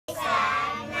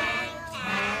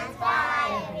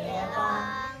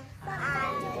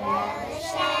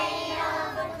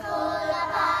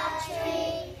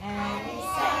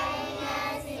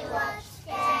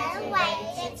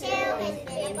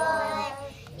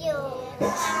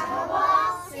Come a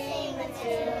waltzing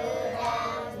Matilda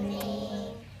with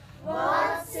me.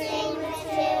 Waltzing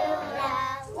Matilda,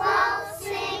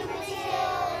 waltzing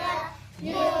Matilda.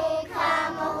 You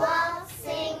come a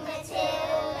waltzing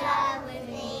Matilda with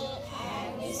me.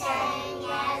 And he sang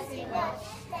as he watched,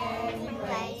 and he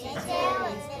played until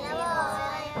it's in a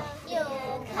boy. You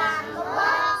come a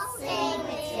waltzing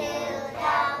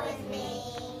Matilda with me.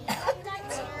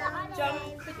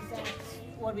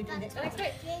 What are we doing next?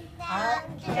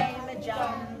 Up came a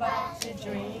jumper to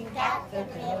drink at the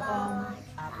beer bong.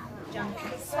 Up jumped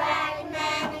the swag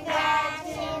man and grabbed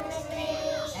him with me.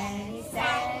 and he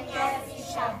sang as he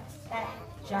shoved that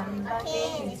jumper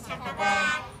in his tackle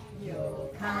bag. You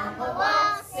come a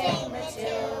waltzing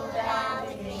Matilda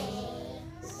with me.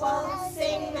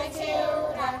 Waltzing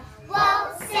Matilda,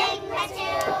 Waltzing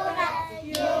Matilda,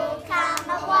 you come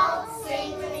a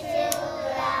waltzing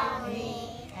Matilda with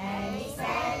me. and he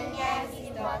sang as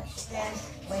he watched and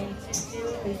waited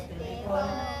till his Billy boy.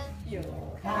 You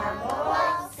come a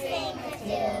Waltzing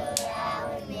Matilda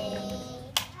with me.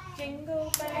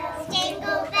 jingle bells,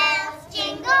 Jingle bells,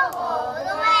 jingle all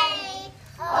the way.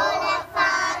 Oh, what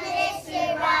fun it is to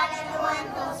ride in a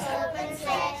one-horse open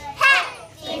sleigh. Hey!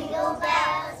 Jingle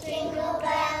bells,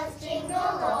 jingle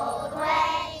all the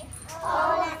way.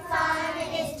 Oh, what fun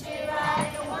it is to ride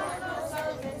in a one-horse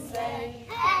open sleigh.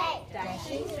 Hey!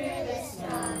 dashing through the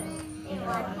snow in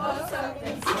one horse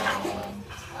open sleigh.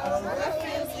 Over the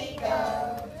fields we go,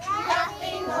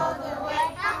 laughing all the way.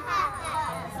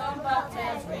 Bells on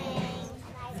bobtails ring,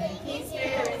 making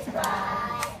spirits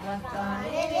bright. What fun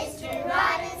it is to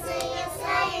ride and sing a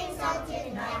sleighing song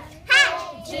tonight. Hey!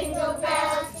 Jingle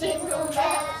bells,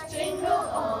 jingle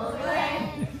all the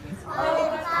way. Oh,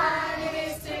 what fun it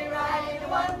is to ride in a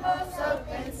one horse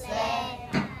open sleigh.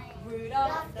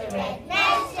 Rudolph the red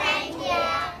Red-nosed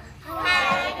reindeer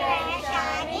had a great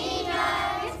shiny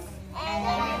nose,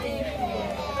 and if you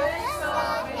ever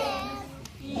saw him,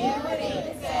 you would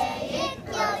even say,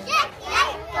 go, Jack,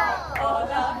 go.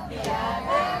 all of the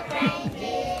other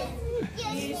reindeers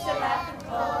used to laugh and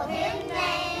call him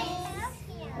names.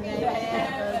 They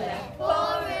never let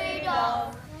poor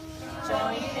Rudolph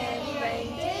join any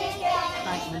reindeer game.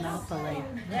 Like Monopoly.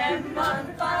 Then one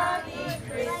foggy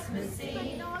Christmas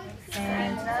Eve,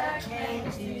 Santa came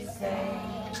to say,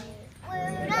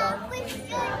 Rudolph, with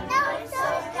your nose so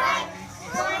bright,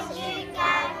 won't you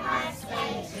guide my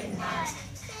sleigh tonight?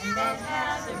 and then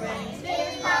how the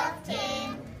reindeer loved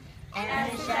him,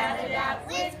 and they shouted out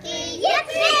with Whiskey,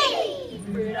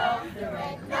 yippee! Rudolph the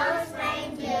red-nosed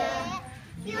reindeer,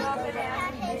 You go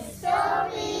down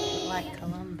history. Like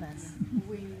Columbus.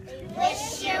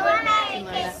 Wish you a Merry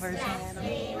that version, Christmas. Adam?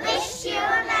 We wish you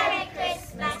a Merry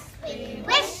Christmas. We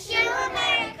wish you a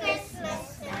Merry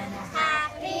Christmas and a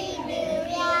Happy New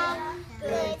Year.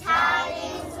 Good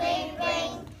tidings we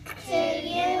bring to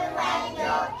you and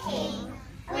your King.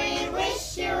 We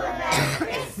wish you a Merry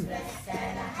Christmas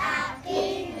and a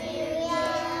Happy New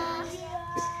Year.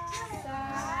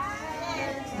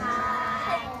 Silent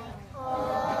night,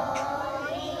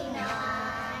 holy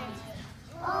night.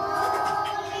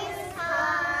 All is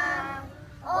calm,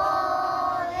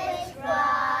 all is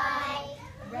bright,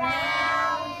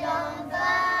 round on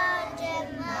Virgin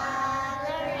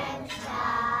Mother and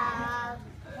Child.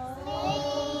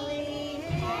 Holy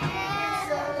hands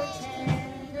so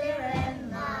tender and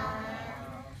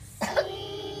mild,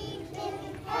 sleep in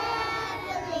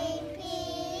heavenly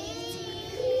peace,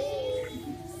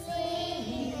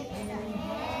 sleep in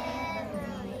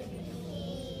heavenly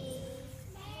peace.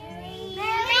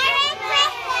 Merry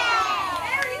Christmas!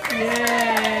 Yeah.